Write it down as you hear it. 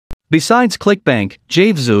Besides ClickBank,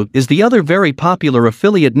 JVZoo is the other very popular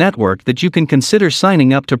affiliate network that you can consider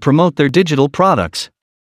signing up to promote their digital products.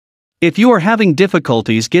 If you are having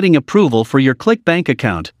difficulties getting approval for your ClickBank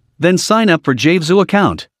account, then sign up for JVZoo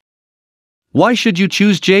account. Why should you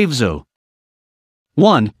choose JVZoo?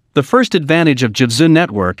 1. The first advantage of JVZoo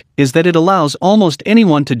network is that it allows almost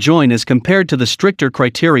anyone to join as compared to the stricter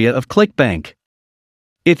criteria of ClickBank.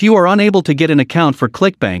 If you are unable to get an account for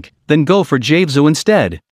ClickBank, then go for JVZoo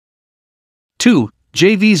instead. 2.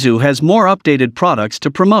 JVZoo has more updated products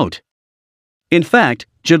to promote. In fact,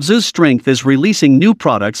 JVZoo's strength is releasing new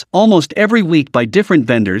products almost every week by different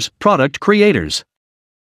vendors, product creators.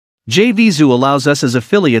 JVZoo allows us as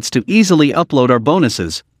affiliates to easily upload our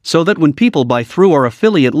bonuses, so that when people buy through our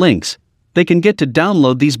affiliate links, they can get to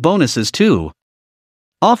download these bonuses too.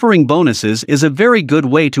 Offering bonuses is a very good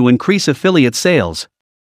way to increase affiliate sales.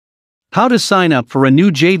 How to sign up for a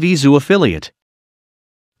new JVZoo affiliate?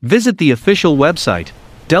 Visit the official website,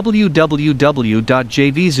 www.jvzoo.com.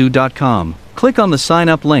 Click on the sign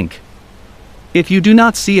up link. If you do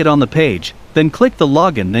not see it on the page, then click the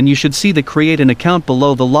login, then you should see the create an account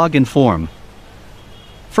below the login form.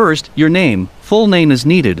 First, your name, full name is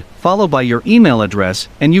needed, followed by your email address,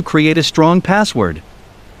 and you create a strong password.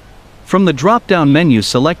 From the drop-down menu,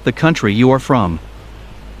 select the country you are from.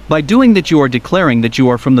 By doing that, you are declaring that you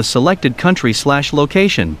are from the selected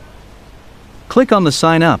country/location. Click on the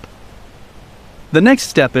sign up. The next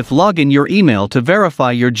step is log in your email to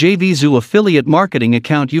verify your JVZoo affiliate marketing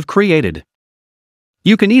account you've created.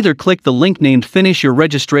 You can either click the link named Finish your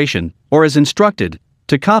registration, or as instructed,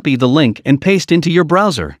 to copy the link and paste into your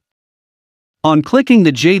browser. On clicking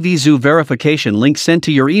the JVZoo verification link sent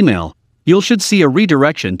to your email, you should see a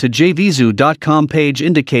redirection to jvzoo.com page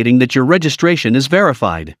indicating that your registration is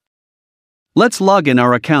verified. Let's log in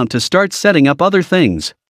our account to start setting up other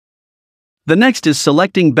things. The next is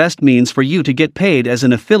selecting best means for you to get paid as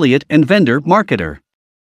an affiliate and vendor marketer.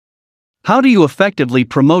 How do you effectively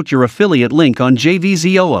promote your affiliate link on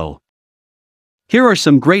JVZoo? Here are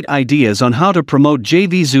some great ideas on how to promote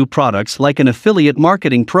JVZoo products like an affiliate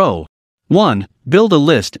marketing pro. 1. Build a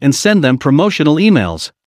list and send them promotional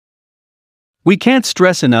emails. We can't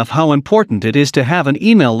stress enough how important it is to have an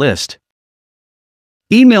email list.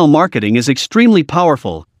 Email marketing is extremely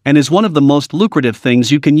powerful and is one of the most lucrative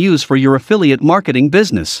things you can use for your affiliate marketing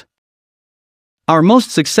business. Our most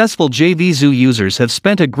successful JVZoo users have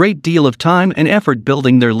spent a great deal of time and effort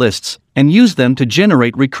building their lists and use them to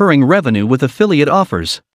generate recurring revenue with affiliate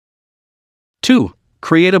offers. 2.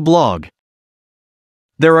 Create a blog.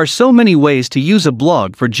 There are so many ways to use a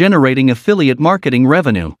blog for generating affiliate marketing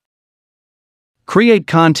revenue. Create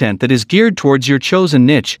content that is geared towards your chosen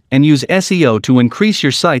niche and use SEO to increase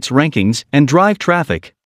your site's rankings and drive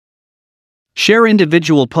traffic. Share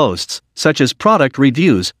individual posts, such as product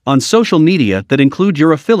reviews, on social media that include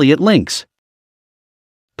your affiliate links.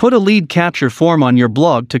 Put a lead capture form on your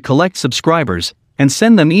blog to collect subscribers and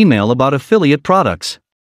send them email about affiliate products.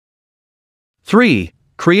 3.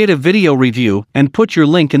 Create a video review and put your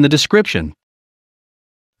link in the description.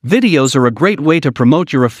 Videos are a great way to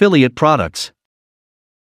promote your affiliate products.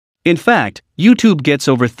 In fact, YouTube gets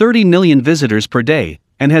over 30 million visitors per day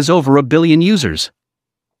and has over 1 billion users.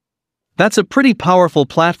 That's a pretty powerful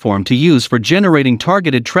platform to use for generating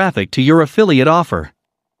targeted traffic to your affiliate offer.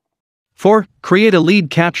 4. Create a lead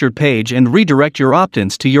capture page and redirect your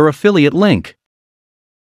opt-ins to your affiliate link.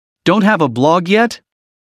 Don't have a blog yet?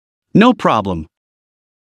 No problem.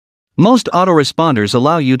 Most autoresponders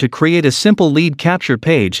allow you to create a simple lead capture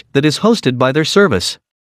page that is hosted by their service.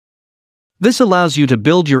 This allows you to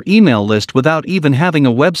build your email list without even having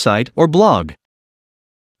a website or blog.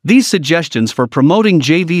 These suggestions for promoting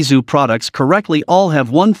JVZoo products correctly all have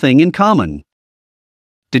one thing in common.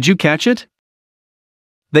 Did you catch it?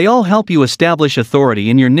 They all help you establish authority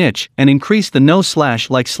in your niche and increase the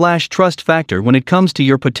know/like/trust factor when it comes to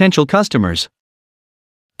your potential customers.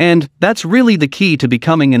 And that's really the key to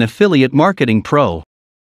becoming an affiliate marketing pro.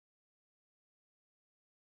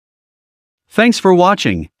 Thanks for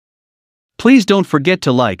watching. Please don't forget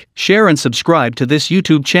to like, share and subscribe to this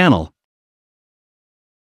YouTube channel.